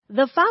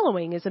The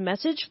following is a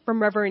message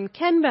from Reverend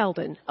Ken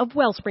Beldon of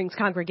Wellsprings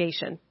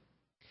Congregation.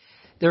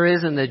 There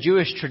is in the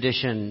Jewish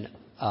tradition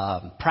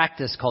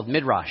practice called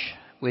midrash,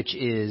 which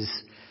is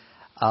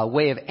a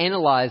way of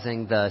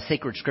analyzing the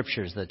sacred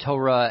scriptures, the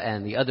Torah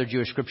and the other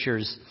Jewish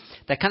scriptures,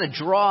 that kind of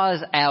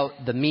draws out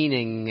the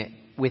meaning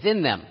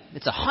within them.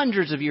 It's a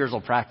hundreds of years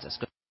old practice,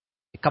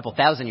 a couple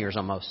thousand years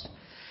almost.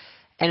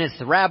 And it's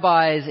the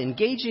rabbis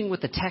engaging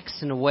with the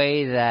text in a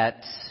way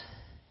that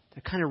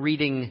they're kind of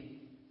reading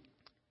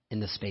in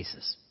the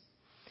spaces,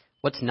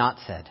 what's not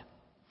said,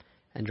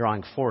 and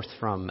drawing forth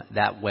from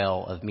that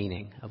well of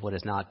meaning of what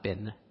has not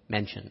been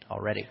mentioned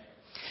already.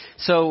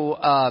 So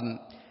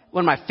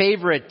one of my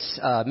favorite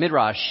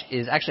midrash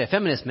is actually a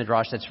feminist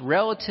midrash that's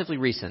relatively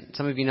recent.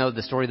 Some of you know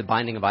the story of the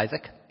binding of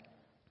Isaac.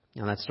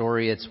 In that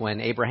story, it's when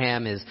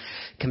Abraham is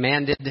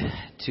commanded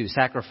to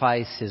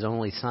sacrifice his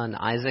only son,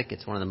 Isaac.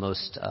 It's one of the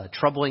most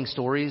troubling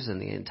stories in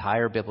the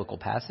entire biblical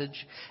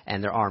passage,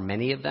 and there are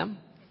many of them.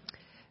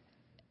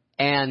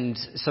 And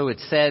so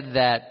it's said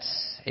that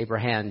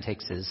Abraham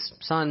takes his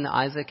son,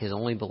 Isaac, his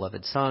only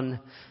beloved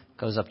son,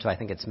 goes up to, I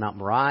think it's Mount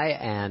Moriah,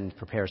 and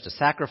prepares to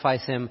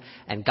sacrifice him.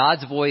 And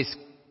God's voice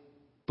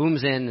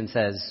booms in and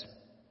says,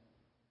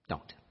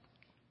 don't.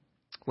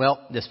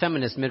 Well, this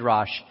feminist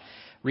midrash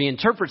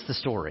reinterprets the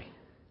story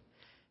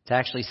to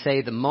actually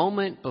say the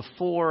moment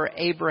before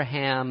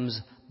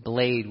Abraham's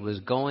blade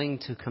was going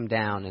to come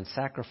down and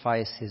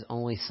sacrifice his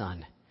only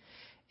son,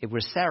 it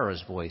was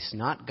Sarah's voice,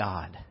 not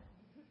God,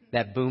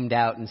 that boomed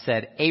out and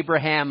said,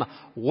 Abraham,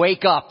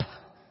 wake up.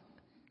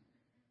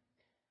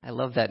 I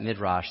love that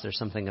midrash. There's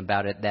something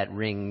about it that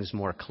rings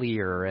more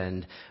clear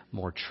and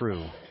more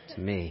true to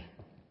me.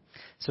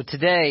 So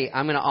today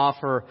I'm going to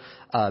offer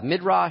a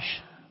midrash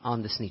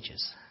on the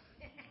Sneetches.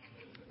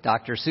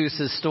 Dr.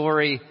 Seuss's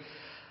story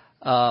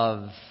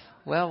of,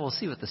 well, we'll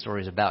see what the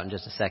story's about in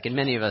just a second.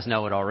 Many of us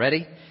know it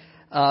already.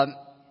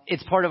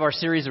 It's part of our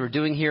series that we're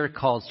doing here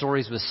called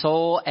Stories with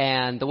Soul.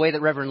 And the way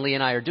that Reverend Lee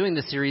and I are doing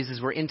this series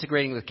is we're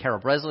integrating with Carol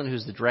Breslin,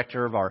 who's the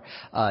director of our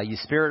Youth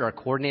Spirit, our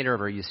coordinator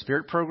of our Youth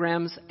Spirit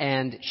programs.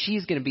 And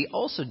she's going to be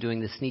also doing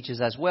the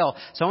Sneetches as well.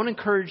 So I want to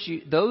encourage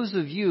you, those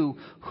of you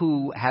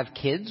who have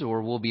kids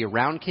or will be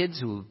around kids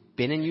who have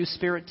been in Youth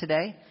Spirit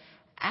today,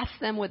 ask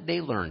them what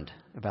they learned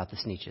about the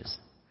Sneetches.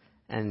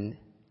 And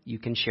you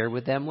can share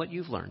with them what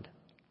you've learned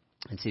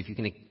and see if you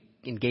can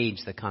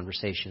engage the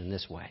conversation in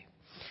this way.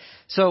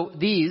 So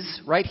these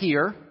right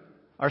here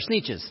are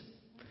Sneetches.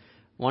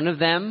 One of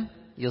them,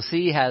 you'll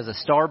see, has a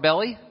star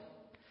belly.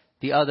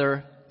 The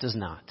other does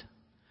not.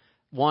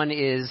 One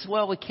is,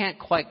 well, we can't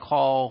quite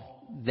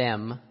call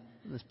them,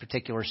 this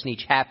particular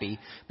Sneetch, happy.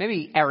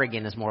 Maybe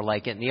arrogant is more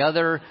like it. And the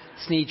other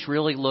Sneetch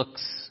really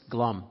looks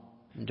glum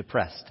and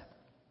depressed.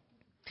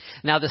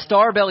 Now, the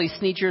star-bellied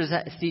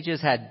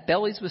Sneetches had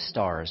bellies with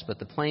stars, but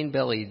the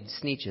plain-bellied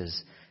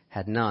Sneetches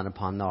had none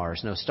upon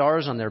theirs. No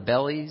stars on their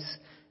bellies,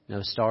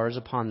 no stars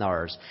upon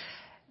theirs.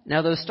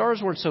 Now, those stars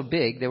weren't so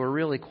big. They were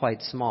really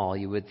quite small.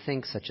 You would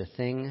think such a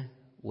thing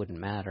wouldn't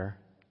matter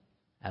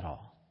at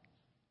all.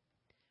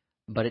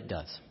 But it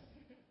does.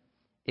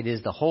 It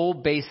is the whole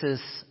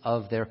basis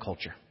of their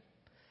culture.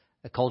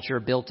 A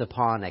culture built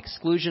upon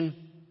exclusion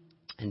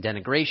and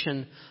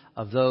denigration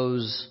of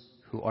those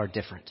who are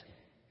different.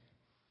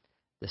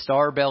 The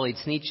star-bellied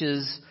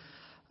Sneetches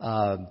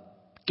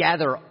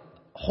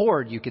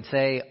hoard, you could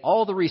say,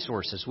 all the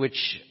resources,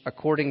 which,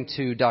 according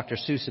to Dr.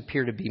 Seuss,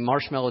 appear to be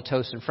marshmallow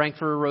toast and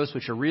frankfurter roast,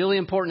 which are really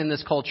important in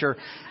this culture,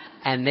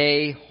 and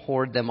they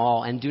hoard them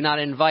all and do not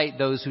invite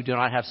those who do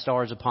not have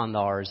stars upon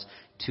theirs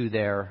to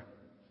their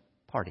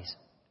parties.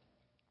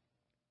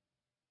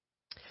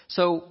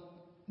 So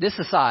this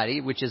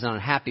society, which is an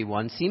unhappy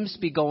one, seems to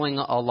be going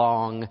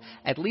along,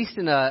 at least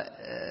in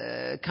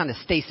a kind of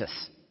stasis,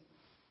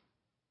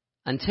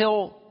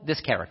 until this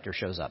character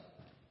shows up.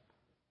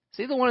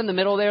 See the one in the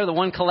middle there, the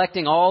one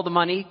collecting all the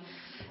money?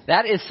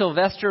 That is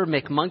Sylvester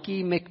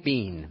McMonkey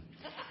McBean.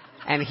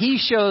 And he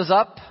shows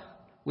up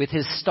with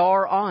his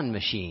star-on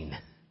machine.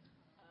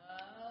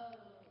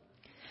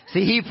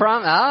 See, he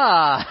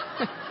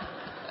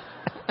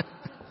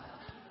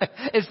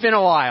It's been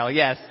a while,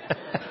 yes.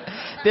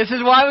 This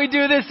is why we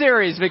do this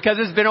series, because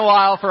it's been a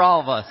while for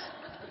all of us.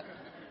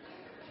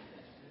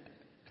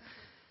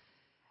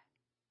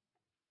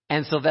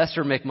 And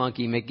Sylvester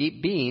McMonkey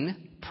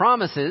McBean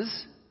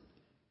promises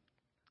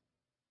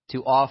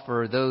to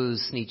offer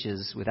those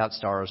Sneetches without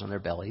stars on their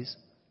bellies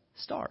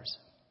stars.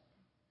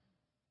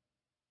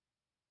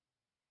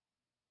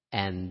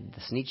 And the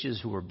Sneetches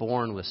who were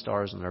born with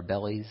stars on their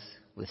bellies,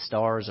 with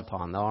stars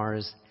upon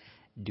theirs,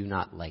 do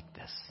not like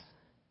this.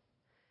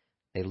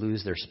 They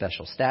lose their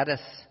special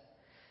status,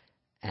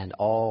 and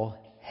all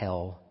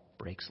hell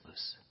breaks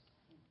loose.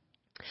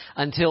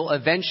 Until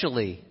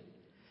eventually,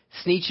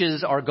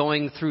 Sneetches are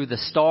going through the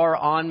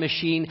star-on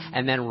machine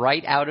and then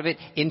right out of it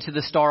into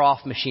the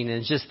star-off machine. And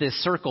it's just this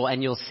circle.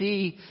 And you'll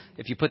see,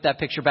 if you put that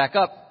picture back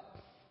up,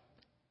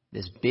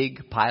 this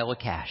big pile of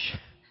cash.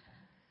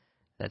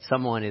 That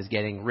someone is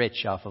getting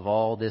rich off of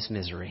all this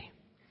misery.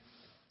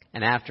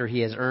 And after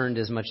he has earned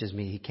as much as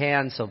he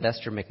can,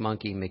 Sylvester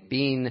McMonkey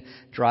McBean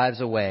drives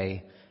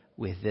away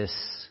with this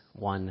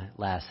one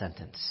last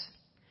sentence.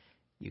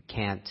 You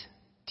can't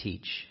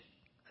teach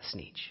a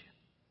Sneetch.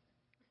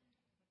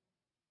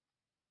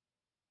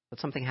 But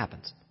something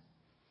happens.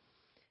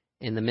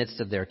 In the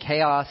midst of their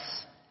chaos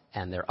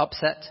and their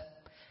upset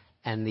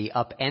and the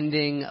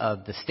upending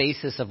of the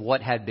stasis of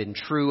what had been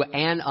true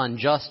and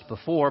unjust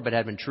before, but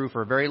had been true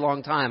for a very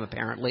long time,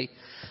 apparently,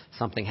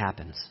 something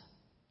happens.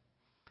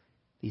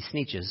 These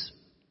Sneetches,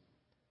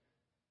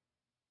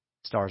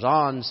 stars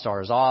on,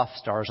 stars off,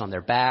 stars on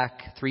their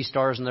back, 3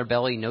 stars on their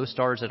belly, no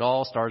stars at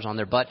all, stars on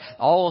their butt,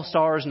 all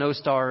stars, no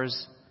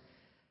stars,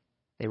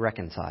 they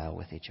reconcile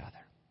with each other.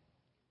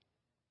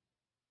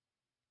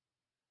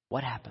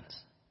 What happens?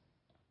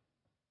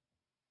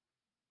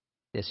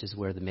 This is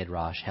where the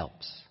Midrash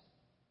helps.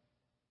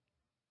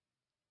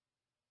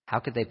 How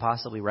could they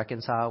possibly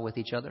reconcile with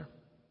each other?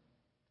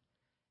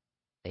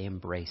 They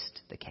embraced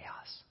the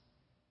chaos.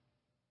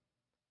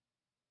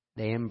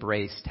 They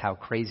embraced how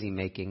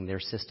crazy-making their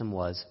system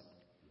was.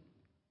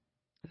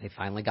 They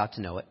finally got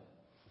to know it.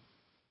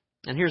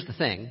 And here's the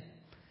thing.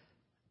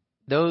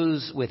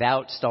 Those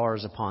without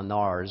stars upon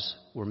theirs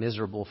were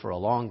miserable for a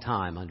long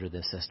time under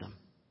this system.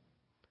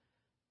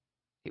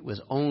 It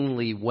was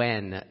only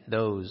when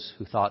those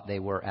who thought they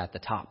were at the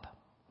top,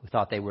 who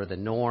thought they were the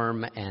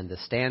norm and the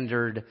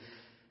standard,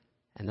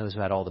 and those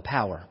who had all the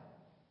power,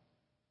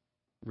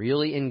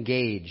 really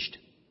engaged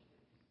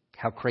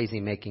how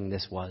crazy-making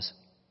this was,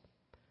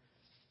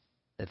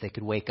 that they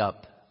could wake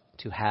up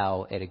to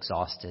how it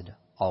exhausted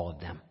all of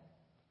them.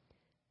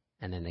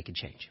 And then they could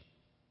change.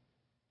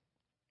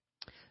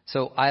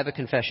 So I have a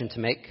confession to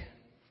make.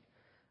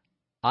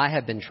 I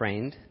have been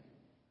trained.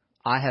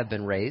 I have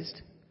been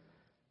raised.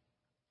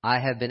 I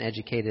have been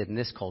educated in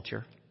this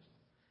culture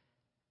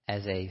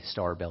as a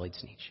star-bellied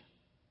Sneetch.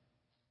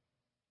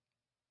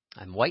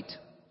 I'm white.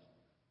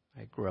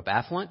 I grew up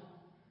affluent.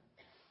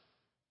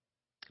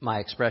 My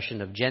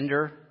expression of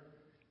gender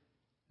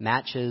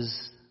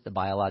matches the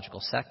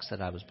biological sex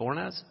that I was born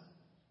as.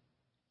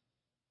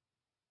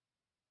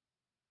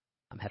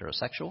 I'm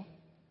heterosexual.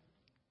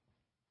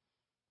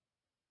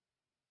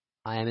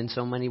 I am in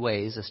so many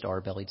ways a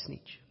star-bellied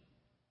Sneetch.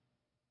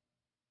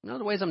 In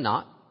other ways, I'm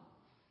not.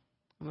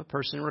 I'm a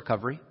person in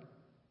recovery.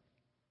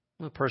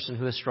 I'm a person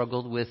who has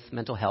struggled with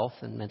mental health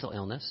and mental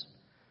illness.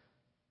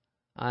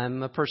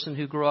 I'm a person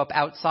who grew up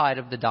outside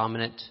of the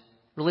dominant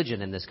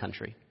religion in this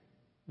country,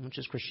 which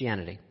is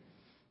Christianity.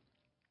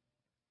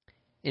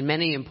 In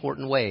many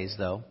important ways,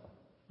 though,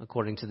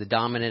 according to the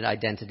dominant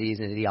identities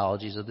and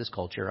ideologies of this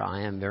culture,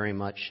 I am very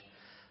much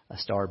a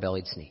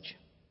star-bellied Sneetch.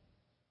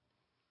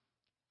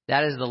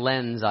 That is the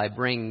lens I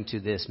bring to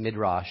this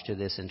midrash, to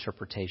this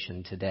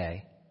interpretation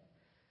today,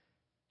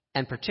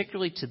 and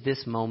particularly to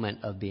this moment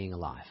of being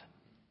alive.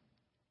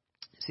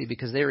 See,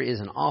 because there is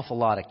an awful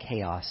lot of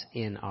chaos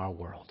in our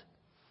world.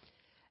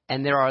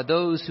 And there are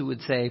those who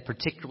would say,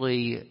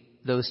 particularly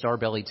those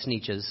star-bellied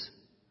Sneetches,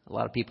 a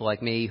lot of people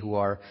like me who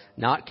are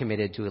not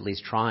committed to at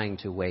least trying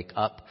to wake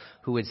up,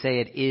 who would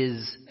say it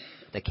is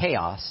the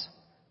chaos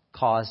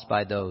caused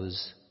by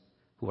those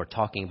who are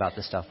talking about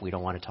the stuff we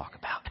don't want to talk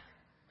about.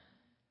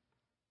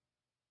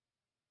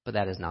 But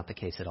that is not the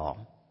case at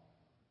all.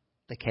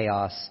 The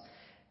chaos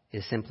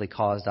is simply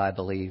caused, I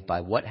believe,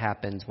 by what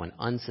happens when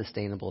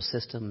unsustainable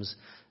systems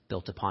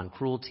built upon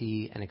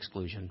cruelty and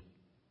exclusion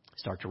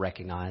start to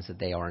recognize that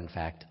they are, in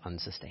fact,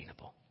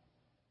 unsustainable.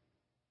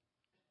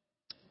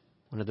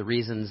 One of the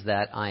reasons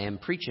that I am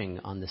preaching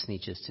on the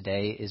Sneetches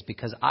today is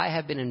because I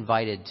have been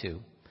invited to,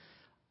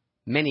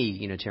 many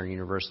Unitarian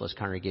Universalist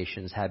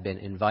congregations have been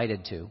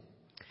invited to,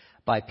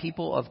 by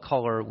people of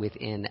color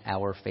within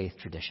our faith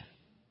tradition.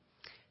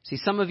 See,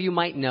 some of you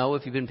might know,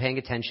 if you've been paying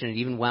attention, it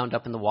even wound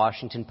up in the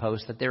Washington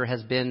Post, that there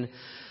has been,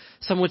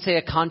 some would say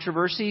a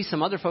controversy,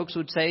 some other folks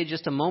would say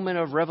just a moment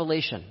of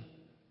revelation,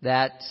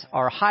 that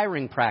our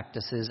hiring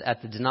practices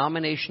at the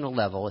denominational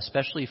level,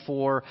 especially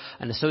for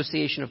an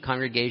association of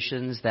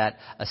congregations that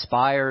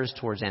aspires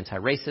towards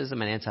anti-racism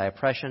and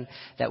anti-oppression,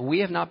 that we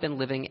have not been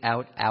living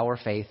out our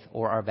faith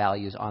or our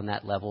values on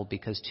that level,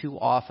 because too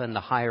often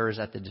the hires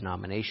at the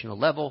denominational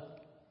level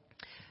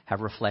have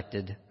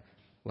reflected,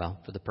 well,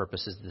 for the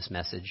purposes of this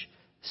message,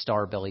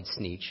 star-bellied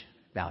Sneetch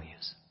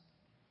values.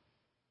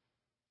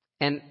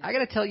 And I got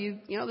to tell you,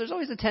 there's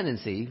always a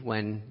tendency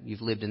when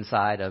you've lived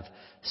inside of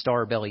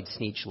star-bellied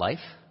Sneetch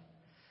life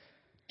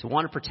to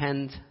want to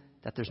pretend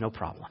that there's no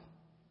problem,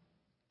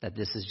 that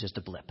this is just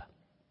a blip.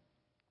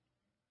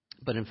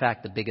 But in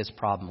fact, the biggest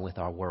problem with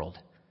our world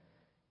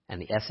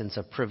and the essence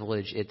of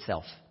privilege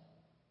itself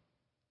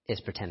is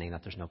pretending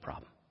that there's no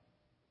problem.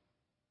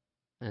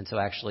 And so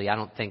actually, I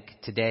don't think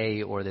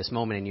today or this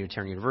moment in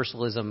Unitarian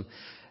Universalism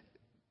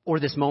or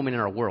this moment in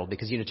our world,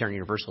 because Unitarian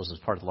Universalism is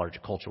part of the larger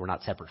culture, we're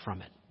not separate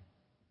from it.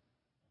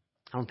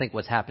 I don't think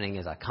what's happening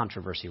is a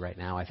controversy right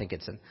now. I think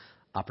it's an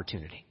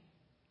opportunity.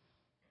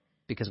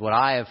 Because what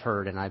I have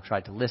heard, and I've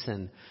tried to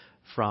listen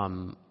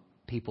from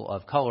people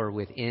of color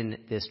within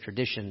this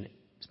tradition,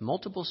 is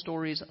multiple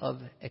stories of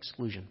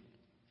exclusion,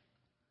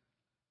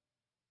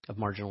 of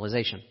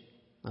marginalization,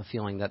 a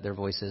feeling that their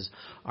voices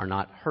are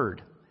not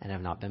heard and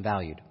have not been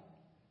valued.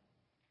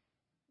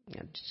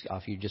 I'll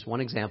offer you just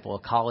one example. A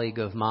colleague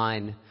of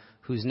mine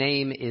whose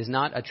name is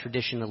not a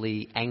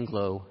traditionally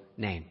Anglo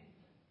name,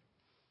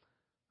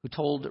 who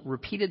told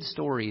repeated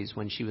stories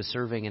when she was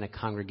serving in a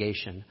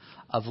congregation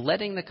of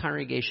letting the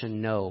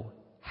congregation know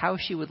how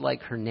she would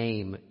like her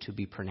name to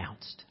be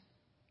pronounced,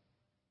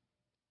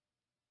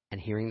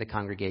 and hearing the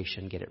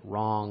congregation get it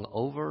wrong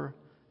over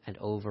and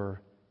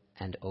over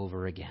and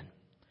over again,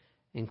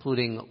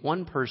 including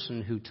one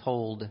person who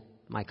told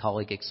my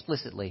colleague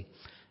explicitly,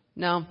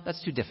 "No,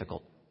 that's too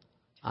difficult.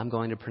 I'm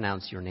going to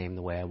pronounce your name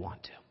the way I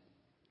want to."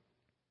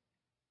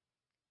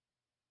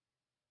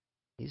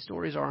 These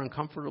stories are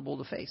uncomfortable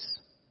to face.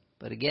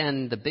 But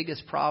again, the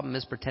biggest problem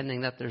is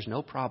pretending that there's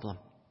no problem.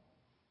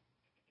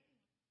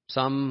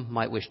 Some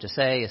might wish to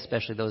say,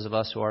 especially those of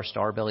us who are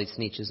star-bellied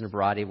Sneetches in a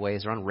variety of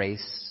ways, around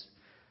race,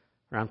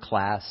 around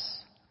class,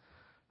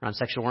 around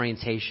sexual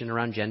orientation,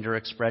 around gender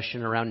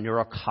expression, around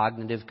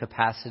neurocognitive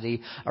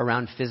capacity,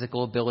 around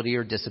physical ability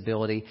or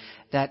disability,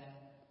 that,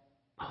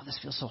 this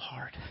feels so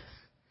hard.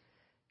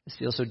 This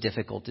feels so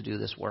difficult to do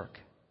this work.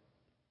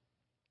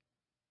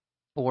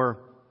 Or,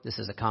 this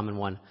is a common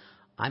one,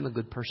 I'm a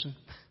good person.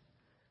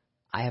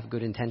 I have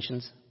good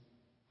intentions.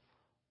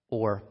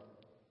 Or,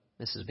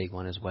 this is a big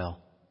one as well,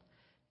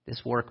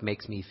 this work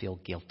makes me feel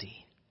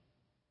guilty,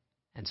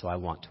 and so I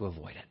want to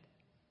avoid it.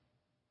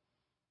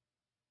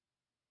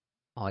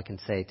 All I can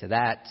say to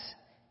that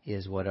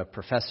is what a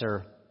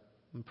professor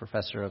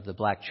of the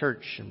Black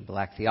Church and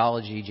Black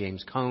theology,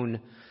 James Cone,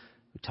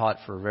 who taught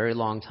for a very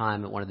long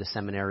time at one of the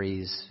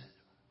seminaries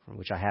from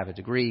which I have a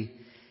degree,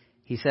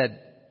 he said,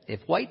 if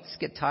whites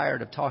get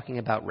tired of talking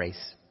about race,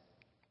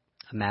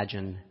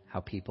 imagine how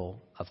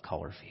people of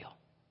color feel.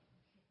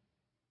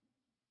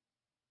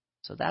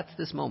 So that's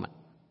this moment.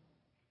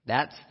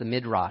 That's the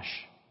midrash.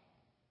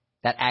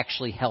 That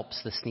actually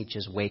helps the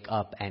Sneetches wake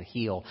up and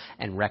heal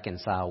and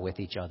reconcile with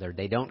each other.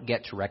 They don't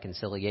get to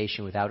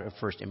reconciliation without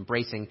first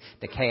embracing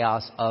the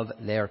chaos of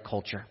their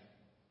culture.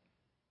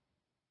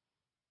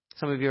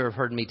 Some of you have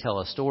heard me tell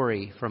a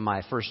story from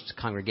my first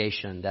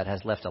congregation that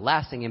has left a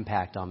lasting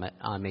impact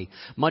on me,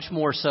 much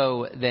more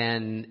so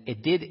than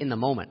it did in the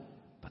moment.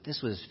 But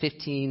this was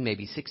 15,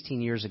 maybe 16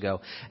 years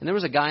ago. And there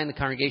was a guy in the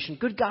congregation,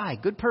 good guy,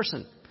 good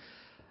person,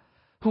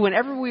 who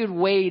whenever we would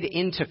wade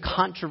into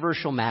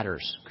controversial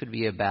matters, could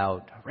be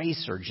about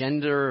race or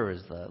gender, or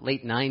the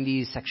late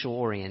 90s, sexual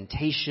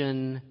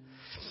orientation,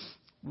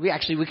 we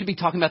could be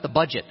talking about the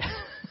budget.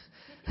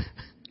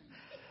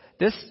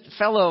 This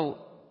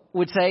fellow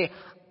would say,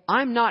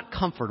 I'm not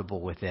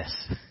comfortable with this.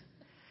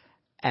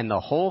 And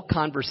the whole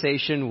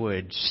conversation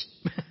would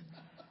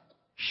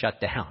shut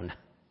down.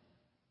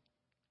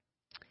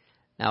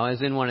 Now, I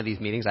was in one of these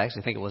meetings. I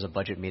actually think it was a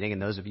budget meeting,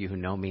 and those of you who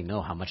know me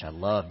know how much I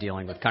love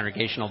dealing with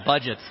congregational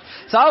budgets.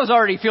 So I was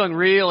already feeling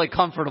really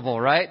comfortable,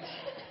 right?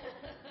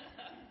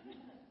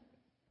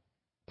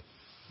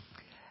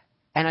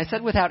 And I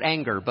said without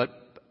anger, but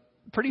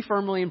pretty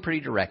firmly and pretty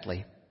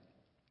directly,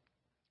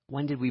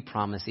 when did we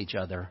promise each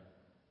other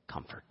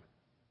comfort?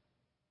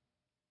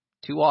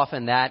 Too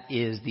often that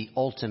is the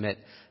ultimate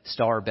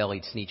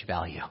star-bellied Sneetch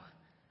value,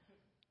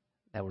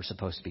 that we're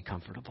supposed to be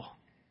comfortable.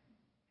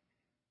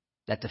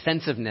 That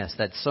defensiveness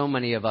that so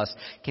many of us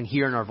can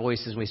hear in our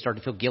voices when we start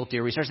to feel guilty,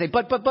 or we start to say,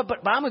 but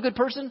I'm a good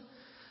person.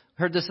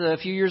 I heard this a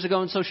few years ago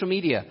on social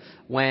media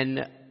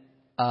when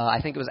I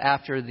think it was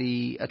after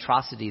the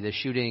atrocity, the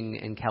shooting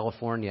in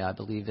California, I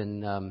believe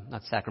in,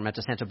 not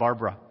Sacramento, Santa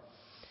Barbara.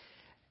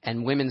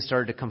 And women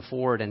started to come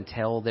forward and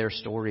tell their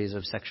stories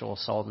of sexual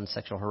assault and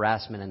sexual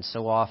harassment. And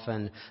so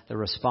often the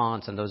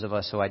response, and those of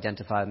us who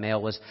identify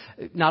male, was,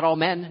 not all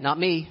men, not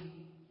me.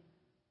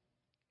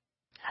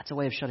 That's a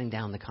way of shutting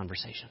down the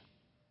conversation,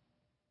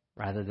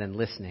 rather than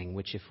listening,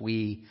 which if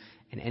we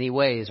in any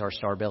ways are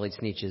star-bellied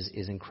Sneetches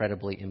is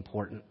incredibly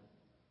important.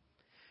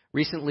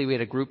 Recently we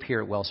had a group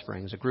here at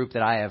Wellsprings, a group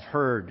that I have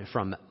heard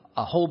from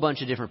a whole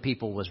bunch of different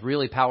people was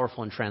really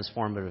powerful and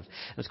transformative.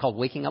 It was called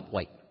Waking Up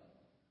White.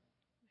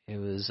 It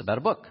was about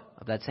a book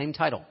of that same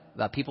title,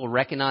 about people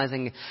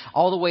recognizing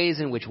all the ways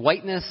in which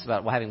whiteness,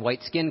 about having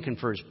white skin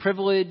confers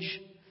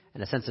privilege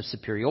and a sense of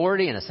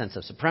superiority and a sense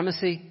of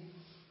supremacy.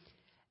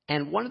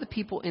 And one of the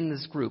people in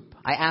this group,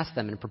 I asked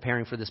them in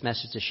preparing for this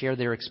message to share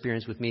their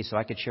experience with me so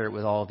I could share it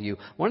with all of you.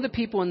 One of the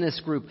people in this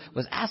group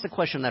was asked a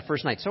question that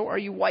first night, so are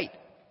you white?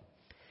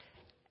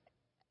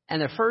 And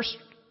their first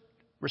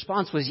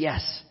response was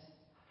yes.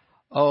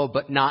 Oh,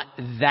 but not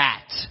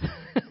that.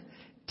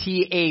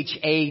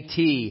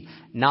 T-H-A-T,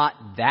 not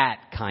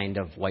that kind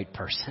of white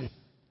person.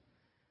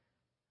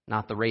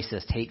 Not the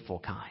racist, hateful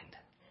kind.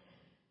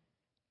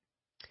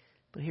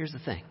 But here's the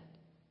thing.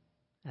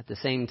 At the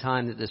same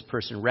time that this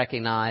person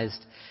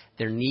recognized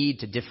their need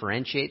to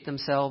differentiate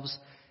themselves,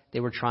 they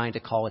were trying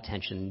to call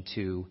attention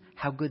to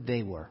how good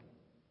they were.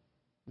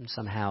 And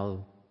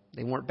somehow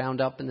they weren't bound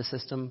up in the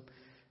system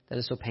that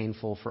is so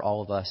painful for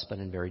all of us, but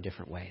in very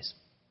different ways.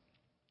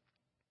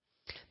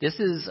 This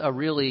is a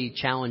really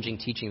challenging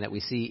teaching that we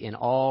see in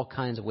all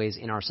kinds of ways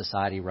in our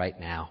society right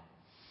now.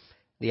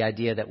 the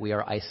idea that we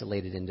are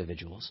isolated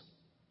individuals,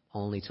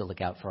 only to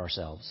look out for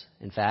ourselves.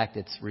 In fact,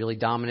 it's really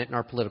dominant in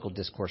our political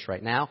discourse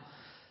right now.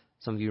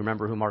 Some of you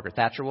remember who Margaret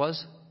Thatcher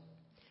was.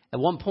 At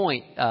one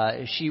point,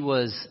 she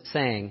was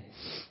saying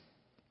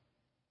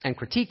and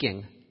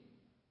critiquing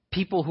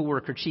people who were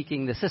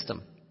critiquing the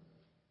system,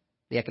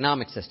 the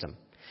economic system.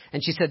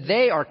 And she said,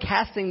 they are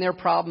casting their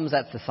problems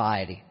at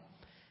society.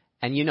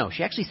 And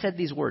she actually said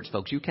these words,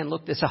 folks. You can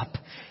look this up.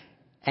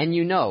 And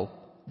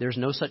there's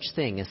no such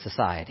thing as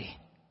society.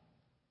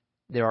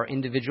 There are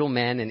individual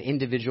men and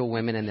individual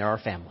women, and there are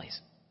families.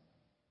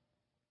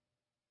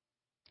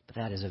 But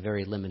that is a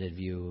very limited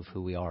view of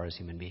who we are as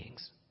human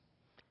beings.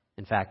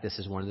 In fact, this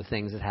is one of the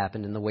things that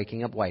happened in the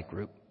Waking Up White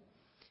group,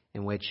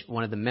 in which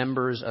one of the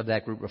members of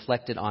that group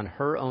reflected on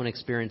her own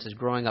experiences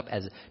growing up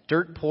as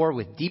dirt poor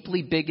with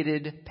deeply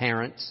bigoted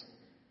parents.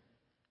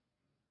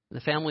 The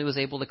family was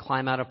able to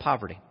climb out of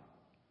poverty.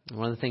 And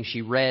one of the things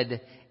she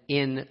read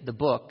in the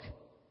book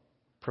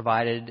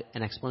provided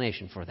an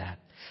explanation for that.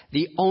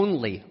 The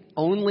only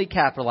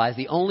capitalized,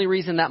 the only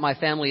reason that my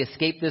family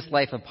escaped this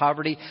life of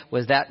poverty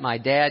was that my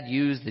dad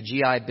used the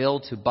GI Bill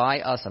to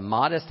buy us a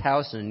modest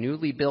house in a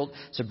newly built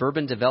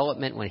suburban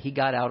development when he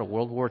got out of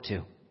World War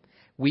II.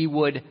 We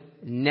would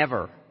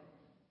never,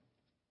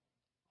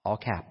 all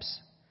caps,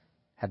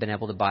 have been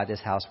able to buy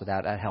this house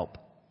without that help.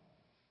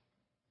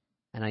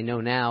 And I know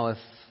now if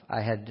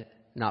I had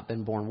not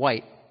been born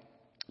white,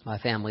 my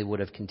family would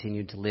have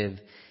continued to live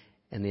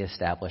in the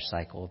established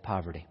cycle of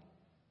poverty.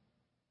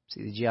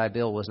 See, the GI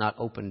Bill was not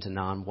open to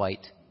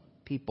non-white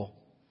people.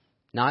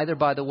 Neither,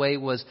 by the way,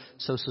 was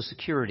Social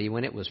Security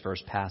when it was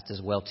first passed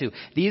as well, too.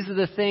 These are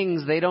the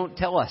things they don't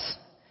tell us.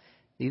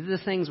 These are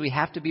the things we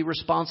have to be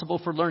responsible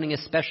for learning,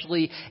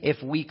 especially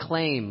if we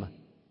claim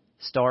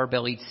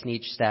star-bellied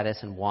Sneetch status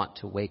and want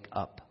to wake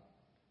up.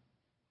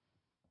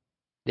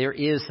 There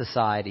is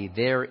society,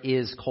 there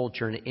is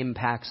culture, and it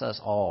impacts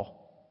us all.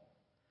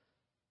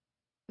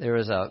 There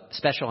was a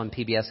special on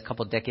PBS a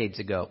couple of decades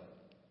ago.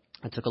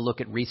 I took a look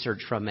at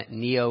research from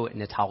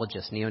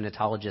neonatologists.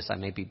 Neonatologists, I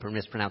may be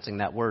mispronouncing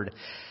that word.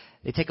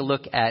 They take a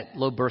look at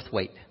low birth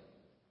weight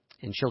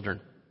in children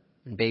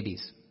and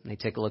babies. And they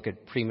take a look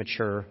at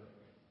premature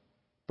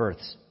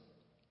births.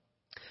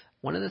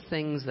 One of the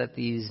things that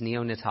these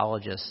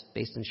neonatologists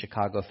based in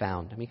Chicago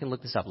found, and you can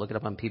look this up, look it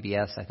up on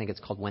PBS, I think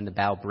it's called When the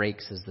Bow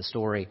Breaks is the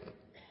story,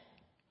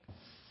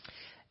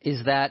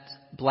 is that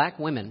black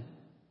women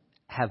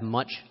have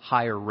much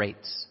higher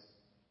rates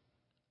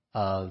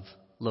of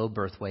low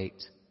birth weight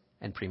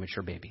and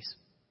premature babies.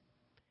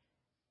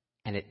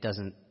 And it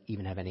doesn't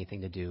even have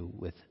anything to do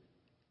with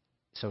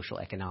social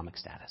economic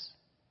status.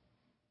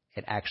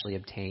 It actually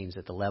obtains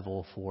at the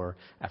level for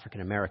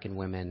African American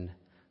women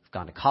who've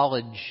gone to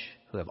college,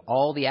 who have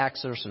all the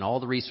access and all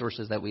the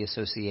resources that we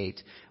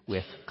associate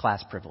with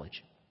class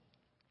privilege.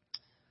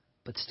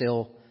 But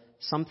still,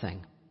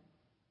 something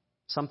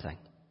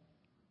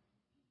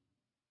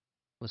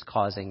was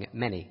causing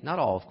many, not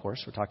all, of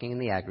course, we're talking in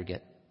the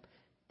aggregate,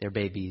 their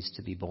babies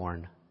to be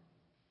born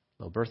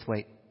low birth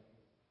weight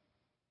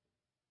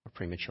or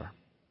premature,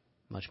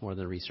 much more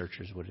than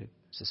researchers would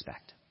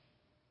suspect.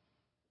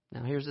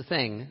 Now, here's the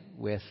thing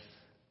with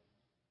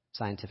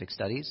scientific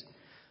studies.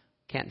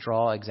 Can't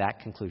draw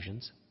exact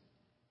conclusions.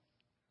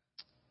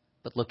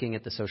 But looking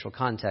at the social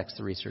context,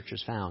 the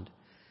researchers found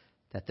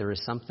that there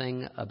is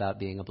something about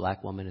being a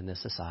black woman in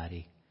this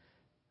society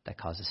that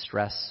causes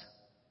stress,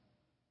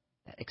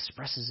 that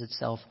expresses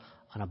itself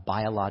on a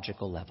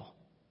biological level.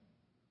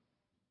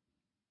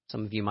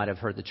 Some of you might have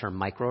heard the term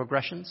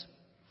microaggressions.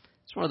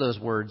 It's one of those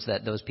words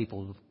that those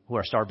people who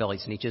are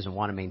star-bellied Sneetches and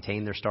want to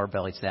maintain their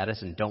star-bellied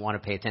status and don't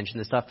want to pay attention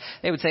to stuff,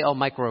 they would say,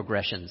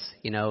 microaggressions.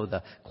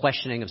 The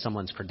questioning of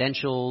someone's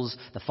credentials,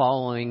 the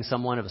following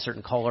someone of a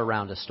certain color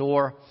around a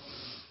store.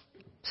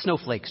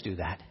 Snowflakes do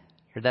that.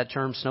 Heard that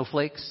term,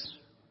 snowflakes?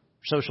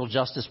 Social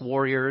justice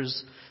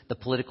warriors, the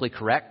politically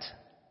correct.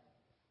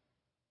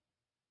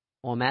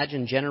 Well,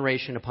 imagine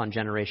generation upon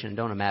generation, and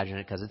don't imagine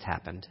it because it's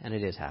happened, and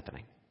it is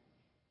happening.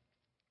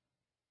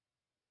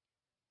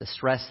 The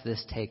stress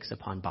this takes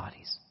upon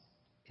bodies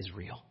is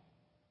real.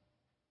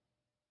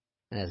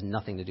 It has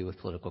nothing to do with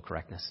political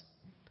correctness.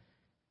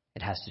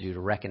 It has to do to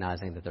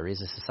recognizing that there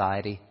is a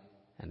society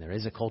and there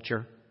is a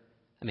culture.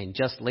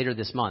 Just later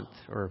this month,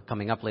 or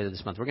coming up later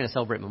this month, we're going to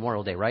celebrate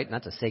Memorial Day, right? And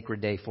that's a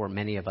sacred day for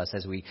many of us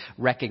as we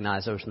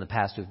recognize those from the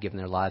past who have given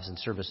their lives in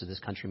service to this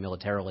country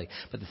militarily.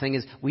 But the thing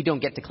is, we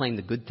don't get to claim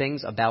the good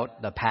things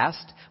about the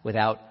past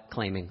without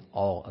claiming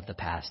all of the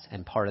past.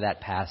 And part of that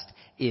past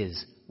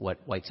is what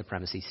white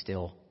supremacy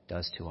still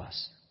does to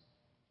us.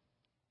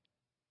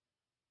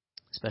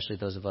 Especially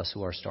those of us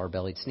who are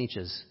star-bellied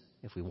Sneetches,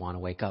 if we want to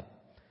wake up.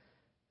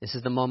 This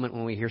is the moment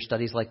when we hear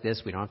studies like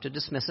this, we don't have to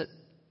dismiss it.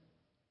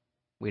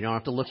 We don't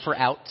have to look for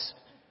outs.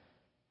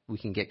 We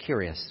can get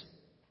curious.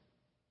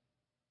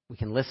 We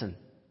can listen.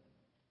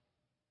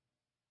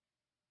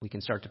 We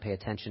can start to pay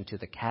attention to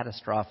the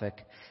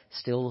catastrophic,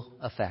 still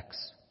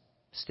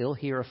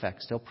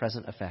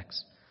present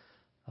effects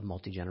of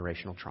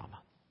multi-generational trauma.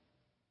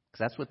 Because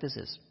that's what this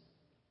is.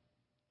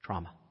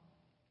 Trauma.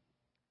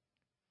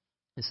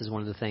 This is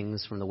one of the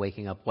things from the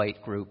Waking Up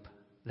White group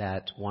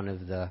that one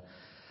of the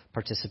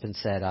participants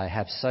said, I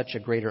have such a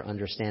greater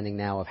understanding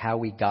now of how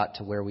we got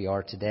to where we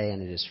are today,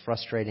 and it is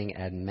frustrating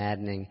and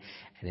maddening,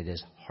 and it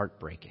is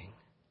heartbreaking,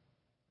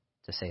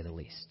 to say the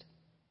least.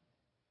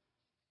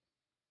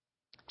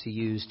 To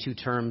use two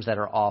terms that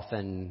are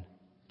often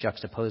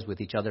juxtaposed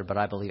with each other, but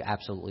I believe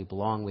absolutely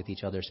belong with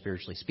each other,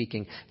 spiritually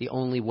speaking. The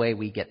only way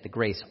we get the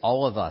grace,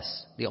 all of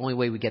us, the only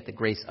way we get the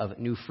grace of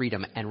new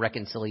freedom and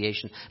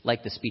reconciliation,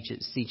 like the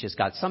Sneetches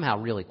got somehow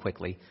really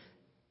quickly.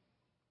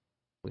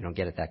 We don't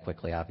get it that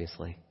quickly,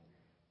 obviously.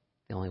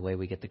 The only way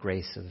we get the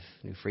grace of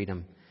new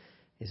freedom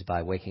is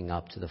by waking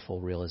up to the full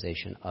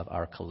realization of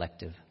our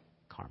collective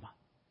karma.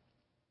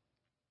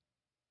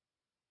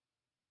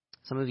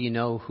 Some of you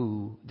know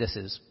who this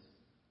is,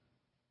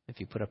 if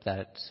you put up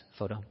that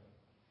photo.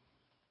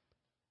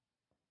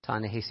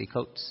 Ta-Nehisi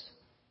Coates.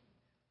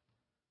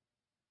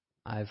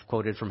 I've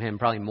quoted from him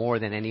probably more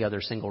than any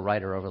other single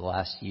writer over the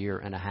last year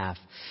and a half.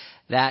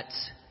 That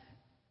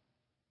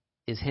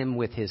is him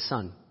with his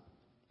son,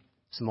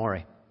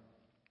 Samori,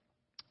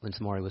 when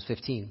Samori was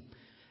 15.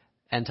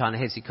 And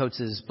Ta-Nehisi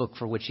Coates' book,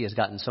 for which he has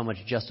gotten so much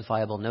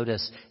justifiable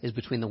notice, is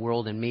Between the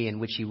World and Me, in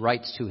which he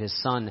writes to his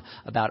son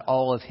about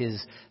all of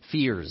his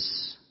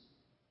fears,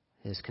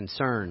 his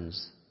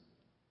concerns,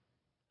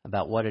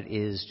 about what it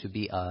is to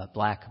be a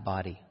black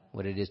body,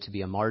 what it is to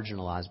be a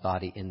marginalized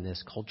body in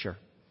this culture.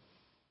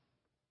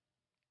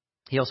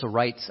 He also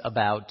writes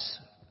about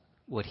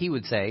what he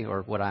would say,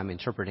 or what I'm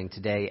interpreting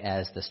today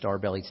as the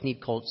star-bellied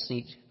sneak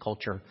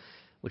culture,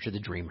 which are the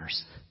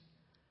dreamers.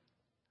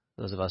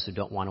 Those of us who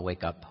don't want to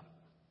wake up,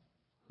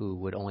 who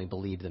would only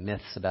believe the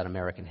myths about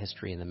American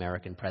history and the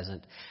American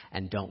present,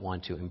 and don't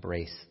want to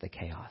embrace the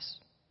chaos.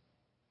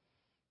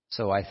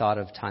 So I thought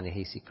of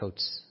Ta-Nehisi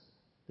Coates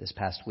this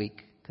past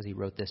week, because he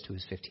wrote this to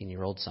his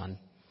 15-year-old son,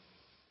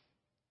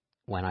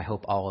 when I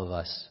hope all of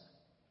us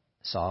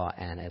saw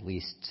and at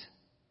least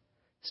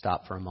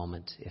stopped for a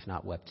moment, if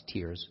not wept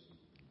tears,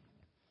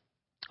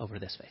 over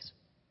this face.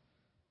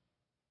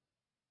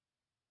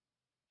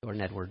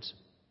 Jordan Edwards,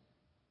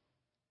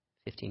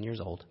 15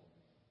 years old,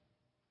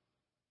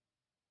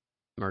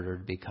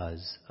 murdered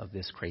because of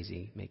this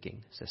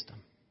crazy-making system,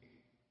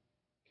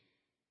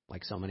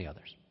 like so many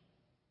others.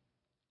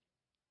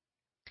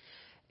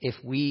 If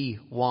we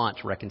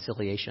want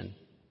reconciliation,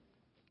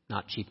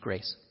 not cheap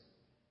grace,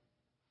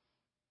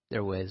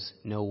 there was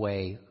no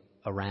way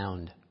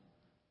around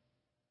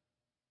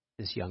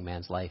this young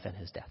man's life and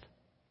his death.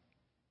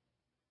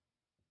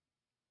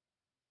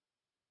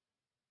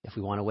 If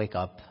we want to wake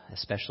up,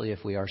 especially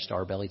if we are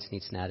star-bellied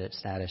sneak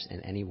status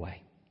in any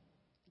way,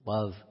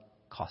 love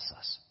costs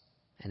us.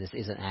 And this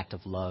is an act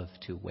of love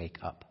to wake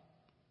up.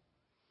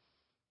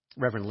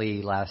 Reverend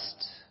Lee,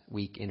 last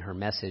week in her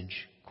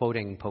message,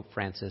 quoting Pope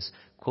Francis,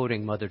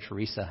 quoting Mother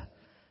Teresa,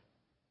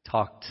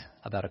 talked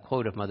about a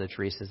quote of Mother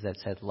Teresa's that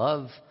said,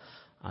 love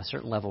on a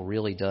certain level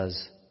really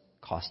does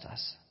cost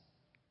us.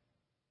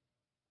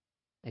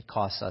 It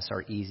costs us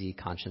our easy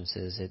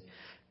consciences. It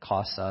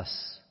costs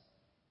us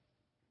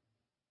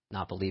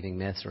not believing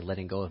myths or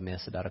letting go of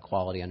myths about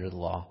equality under the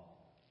law.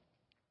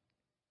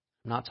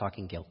 I'm not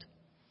talking guilt.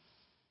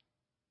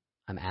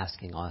 I'm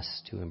asking us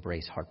to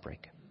embrace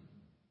heartbreak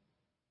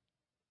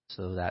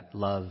so that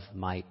love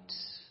might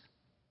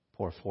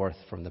pour forth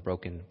from the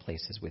broken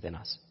places within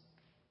us.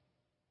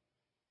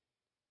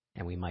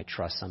 And we might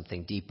trust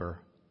something deeper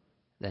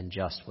than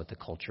just what the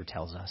culture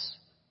tells us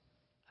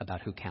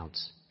about who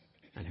counts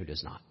and who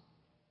does not.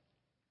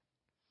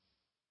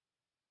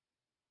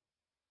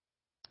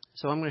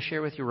 So what I'm going to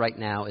share with you right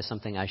now is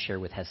something I share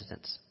with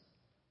hesitance.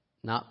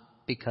 Not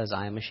because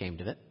I am ashamed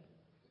of it,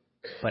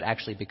 but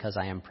actually because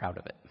I am proud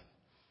of it.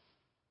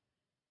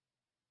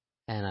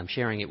 And I'm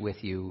sharing it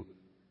with you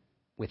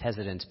with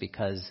hesitance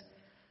because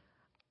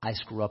I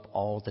screw up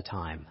all the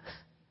time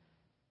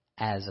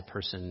as a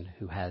person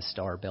who has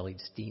star-bellied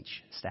Sneetch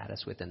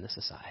status within the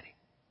society.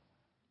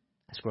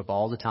 I screw up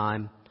all the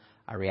time.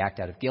 I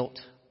react out of guilt.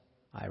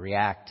 I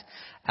react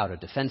out of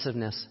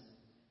defensiveness.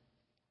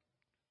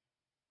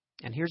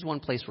 And here's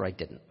one place where I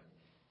didn't.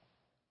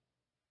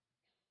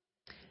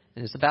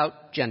 And it's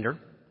about gender.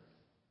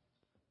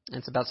 And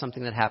it's about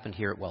something that happened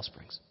here at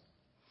Wellsprings.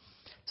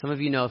 Some of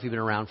you know, if you've been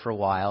around for a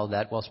while,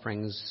 that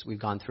Wellsprings, we've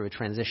gone through a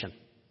transition.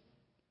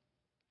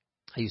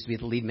 I used to be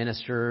the lead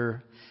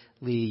minister.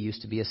 Lee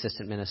used to be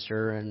assistant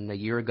minister. And a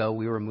year ago,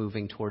 we were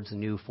moving towards a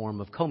new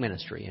form of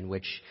co-ministry in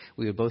which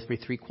we would both be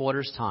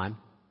 3/4 time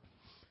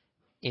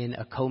in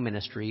a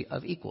co-ministry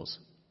of equals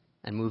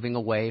and moving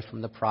away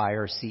from the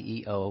prior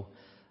CEO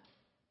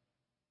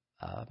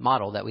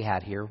model that we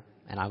had here,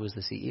 and I was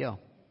the CEO.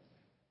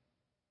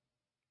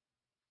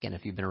 Again,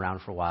 if you've been around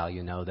for a while,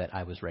 you know that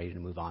I was ready to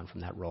move on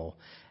from that role,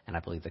 and I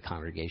believe the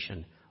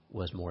congregation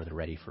was more than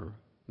ready for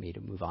me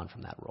to move on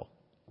from that role.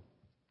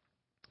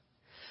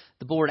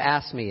 The board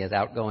asked me as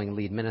outgoing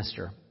lead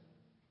minister,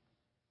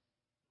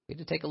 we had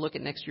to take a look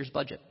at next year's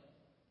budget.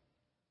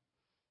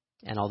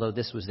 And although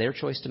this was their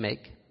choice to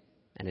make,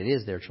 and it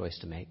is their choice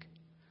to make,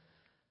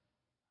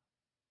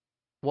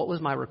 what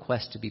was my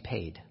request to be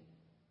paid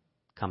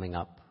coming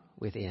up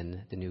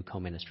within the new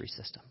co-ministry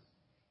system.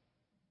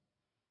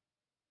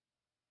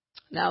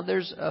 Now,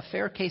 there's a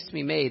fair case to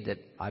be made that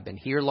I've been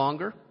here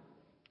longer,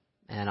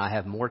 and I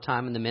have more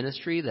time in the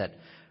ministry that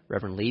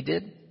Reverend Lee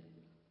did,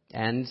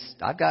 and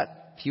I've got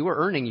fewer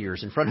earning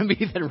years in front of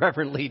me than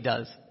Reverend Lee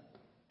does.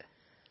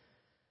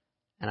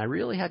 And I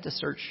really had to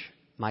search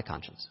my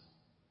conscience.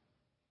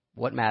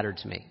 What mattered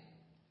to me?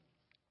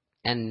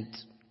 And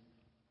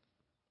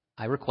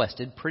I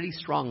requested pretty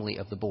strongly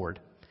of the board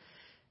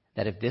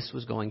that if this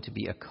was going to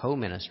be a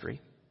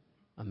co-ministry,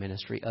 a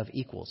ministry of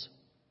equals,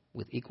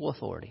 with equal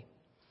authority,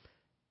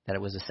 that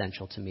it was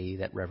essential to me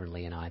that Reverend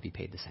Lee and I be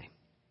paid the same.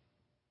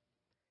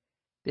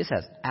 This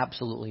has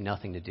absolutely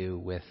nothing to do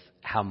with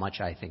how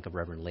much I think of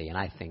Reverend Lee, and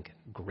I think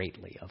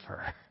greatly of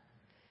her.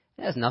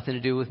 It has nothing to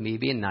do with me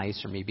being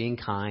nice or me being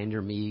kind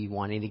or me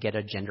wanting to get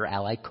a gender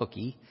ally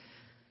cookie.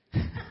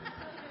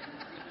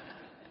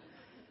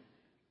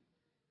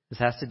 This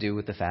has to do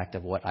with the fact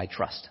of what I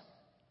trust.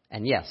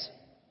 And yes,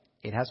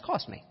 it has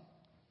cost me.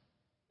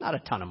 Not a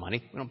ton of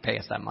money. We don't pay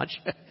us that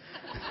much.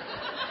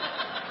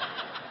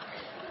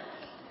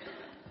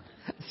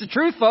 It's the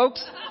truth,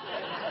 folks.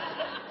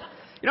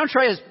 You don't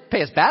try to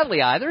pay us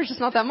badly either. It's just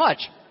not that much.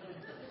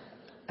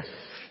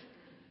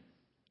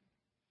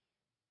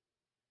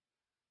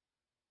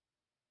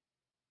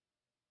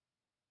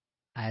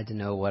 I had to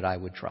know what I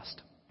would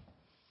trust.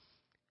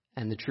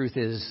 And the truth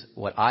is,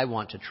 what I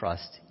want to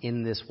trust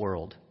in this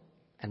world,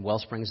 and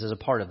Wellsprings is a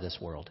part of this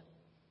world,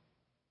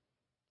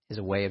 is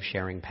a way of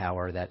sharing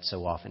power that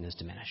so often is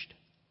diminished.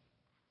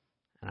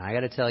 And I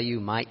got to tell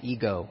you, my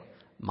ego,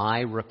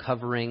 my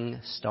recovering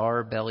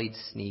star-bellied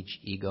Sneetch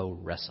ego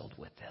wrestled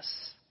with this.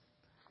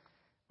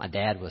 My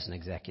dad was an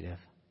executive.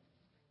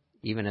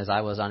 Even as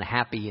I was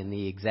unhappy in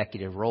the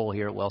executive role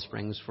here at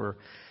Wellsprings for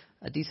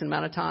a decent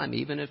amount of time,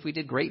 even if we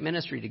did great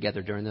ministry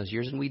together during those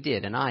years, and we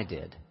did, and I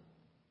did,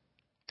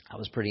 I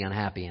was pretty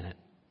unhappy in it.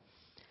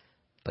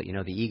 But you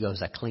know, the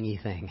ego's a clingy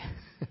thing.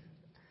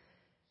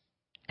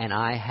 And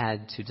I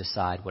had to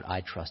decide what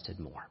I trusted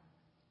more.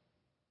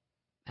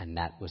 And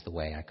that was the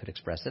way I could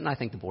express it. And I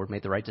think the board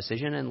made the right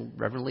decision, and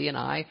Reverend Lee and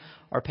I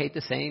are paid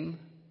the same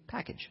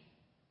package.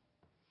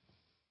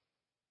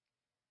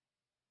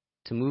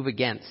 To move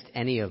against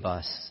any of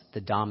us,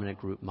 the dominant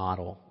group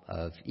model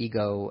of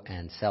ego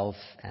and self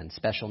and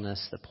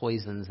specialness, the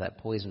poisons that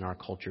poison our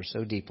culture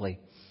so deeply,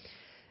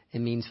 it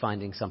means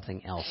finding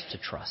something else to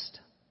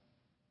trust.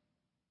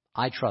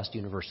 I trust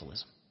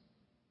universalism.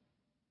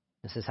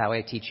 This is how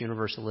I teach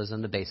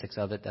universalism, the basics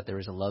of it, that there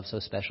is a love so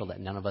special that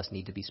none of us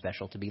need to be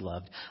special to be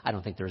loved. I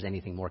don't think there's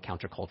anything more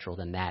countercultural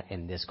than that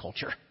in this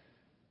culture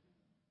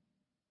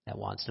that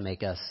wants to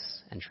make us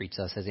and treats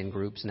us as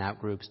in-groups and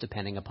out-groups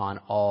depending upon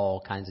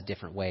all kinds of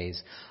different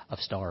ways of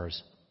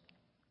stars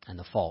and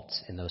the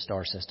faults in those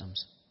star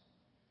systems.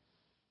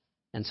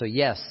 And so,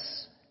 yes,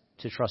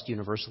 to trust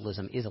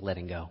universalism is a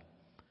letting go.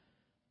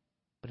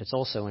 But it's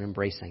also an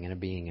embracing and a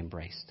being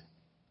embraced.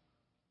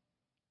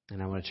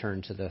 And I want to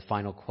turn to the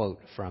final quote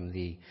from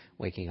the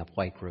Waking Up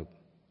White group,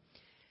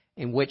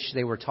 in which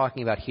they were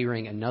talking about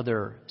hearing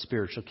another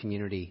spiritual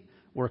community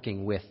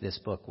working with this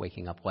book,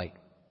 Waking Up White,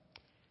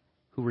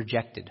 who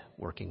rejected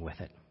working with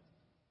it.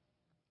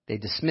 They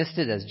dismissed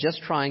it as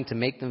just trying to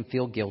make them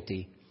feel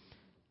guilty,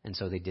 and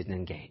so they didn't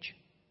engage.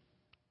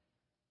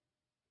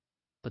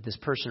 But this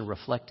person,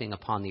 reflecting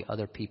upon the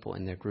other people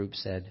in their group,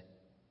 said,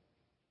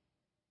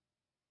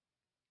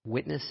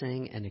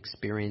 witnessing and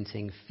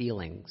experiencing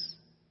feelings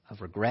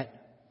of regret,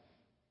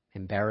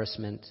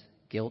 embarrassment,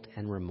 guilt,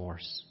 and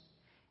remorse,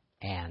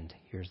 and,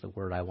 here's the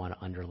word I want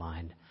to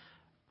underline,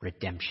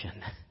 redemption,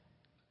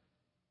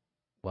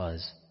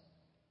 was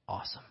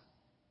awesome.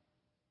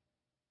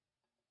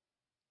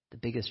 The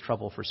biggest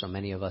trouble for so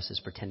many of us is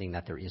pretending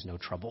that there is no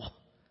trouble.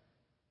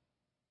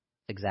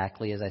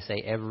 Exactly as I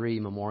say, every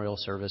memorial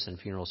service and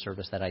funeral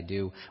service that I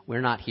do,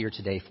 we're not here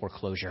today for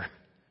closure.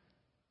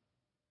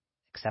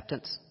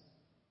 Acceptance,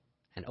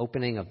 an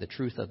opening of the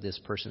truth of this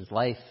person's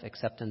life,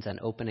 acceptance and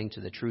opening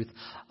to the truth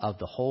of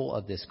the whole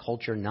of this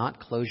culture,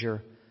 not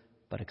closure,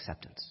 but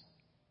acceptance.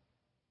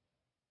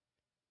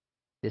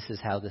 This is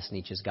how the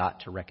Sneetches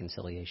got to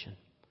reconciliation.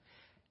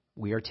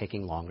 We are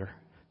taking longer,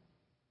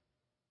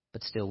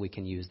 but still we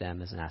can use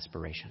them as an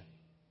aspiration.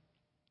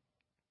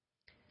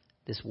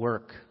 This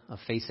work of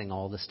facing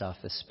all the stuff,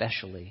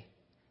 especially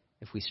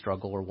if we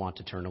struggle or want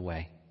to turn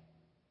away,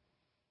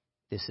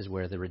 this is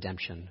where the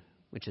redemption,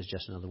 which is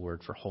just another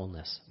word for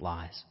wholeness,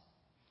 lies.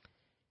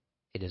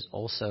 It is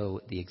also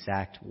the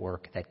exact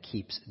work that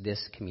keeps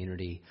this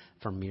community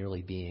from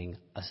merely being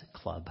a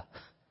club,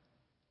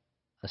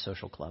 a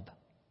social club.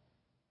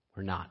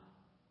 We're not.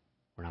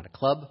 We're not a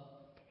club.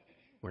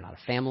 We're not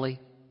a family.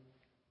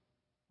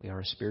 We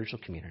are a spiritual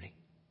community.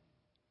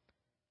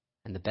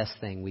 And the best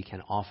thing we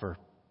can offer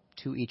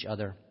to each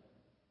other,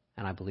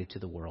 and I believe to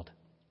the world,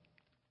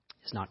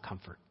 is not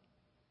comfort,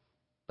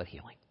 but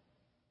healing.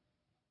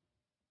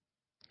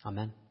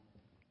 Amen.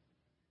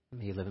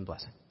 May you live in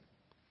blessing.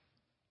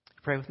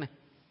 Pray with me.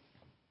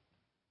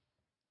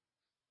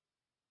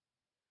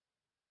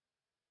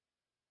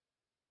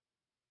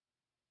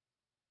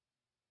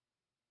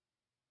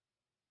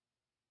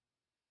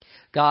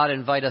 God,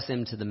 invite us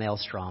into the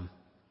maelstrom.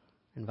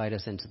 Invite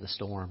us into the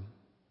storm.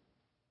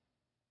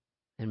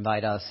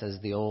 Invite us, as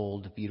the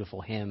old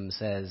beautiful hymn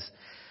says,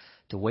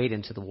 to wade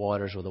into the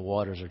waters where the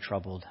waters are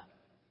troubled,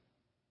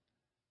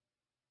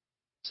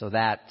 so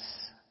that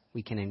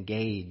we can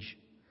engage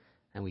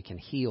and we can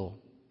heal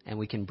and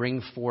we can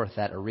bring forth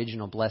that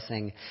original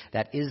blessing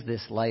that is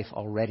this life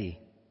already.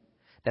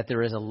 That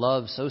there is a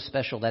love so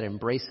special that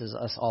embraces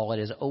us all. It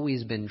has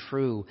always been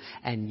true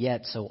and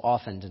yet so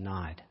often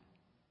denied.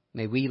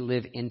 May we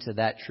live into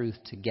that truth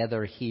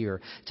together here,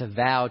 to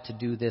vow to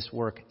do this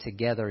work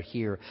together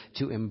here,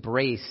 to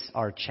embrace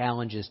our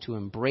challenges, to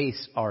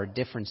embrace our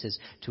differences,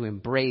 to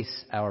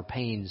embrace our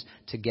pains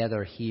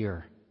together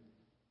here.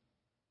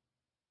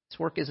 This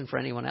work isn't for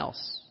anyone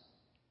else.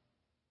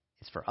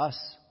 It's for us.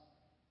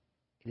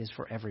 It is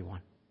for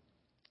everyone.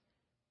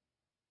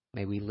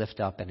 May we lift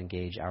up and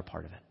engage our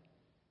part of it.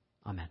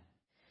 Amen.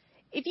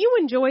 If you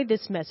enjoyed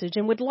this message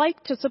and would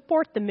like to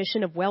support the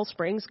mission of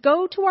Wellsprings,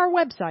 go to our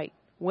website,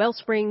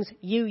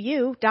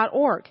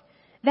 wellspringsuu.org.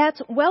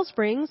 That's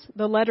Wellsprings,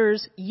 the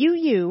letters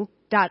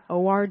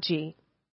uu.org.